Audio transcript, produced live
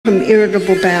From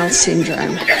irritable bowel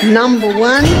syndrome. Number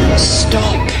one,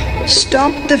 stop.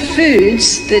 Stop the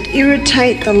foods that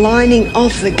irritate the lining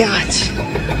of the gut.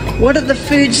 What are the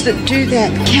foods that do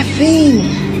that? Caffeine,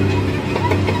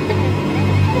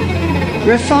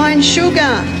 refined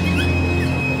sugar,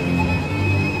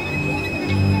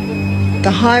 the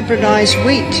hybridized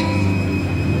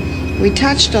wheat. We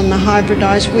touched on the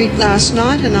hybridized wheat last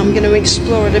night, and I'm going to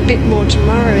explore it a bit more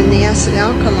tomorrow in the acid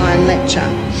alkaline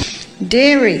lecture.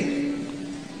 Dairy.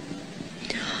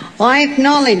 I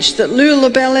acknowledge that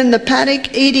Lulabelle in the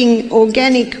paddock eating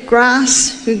organic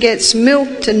grass, who gets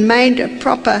milked and made a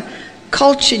proper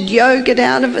cultured yogurt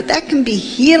out of it, that can be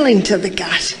healing to the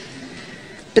gut.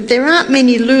 But there aren't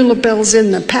many Lulabelles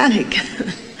in the paddock.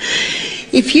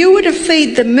 If you were to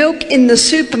feed the milk in the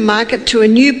supermarket to a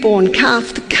newborn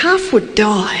calf, the calf would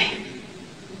die.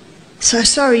 So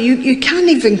sorry, you can't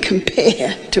even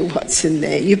compare to what's in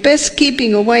there. You're best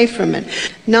keeping away from it.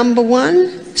 Number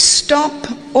one, stop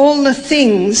all the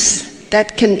things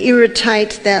that can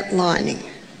irritate that lining.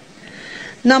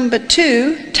 Number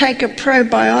two, take a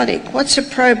probiotic. What's a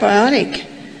probiotic?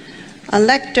 A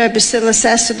Lactobacillus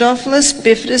acidophilus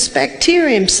bifidus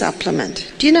bacterium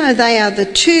supplement. Do you know they are the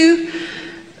two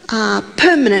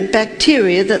permanent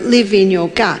bacteria that live in your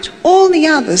gut? All the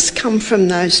others come from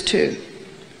those two.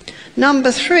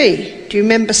 Number three, do you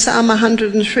remember Psalm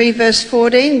 103 verse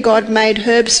 14? God made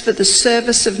herbs for the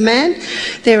service of man.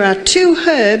 There are two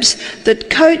herbs that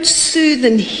coat, soothe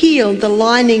and heal the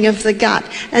lining of the gut,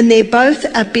 and they're both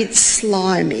a bit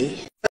slimy.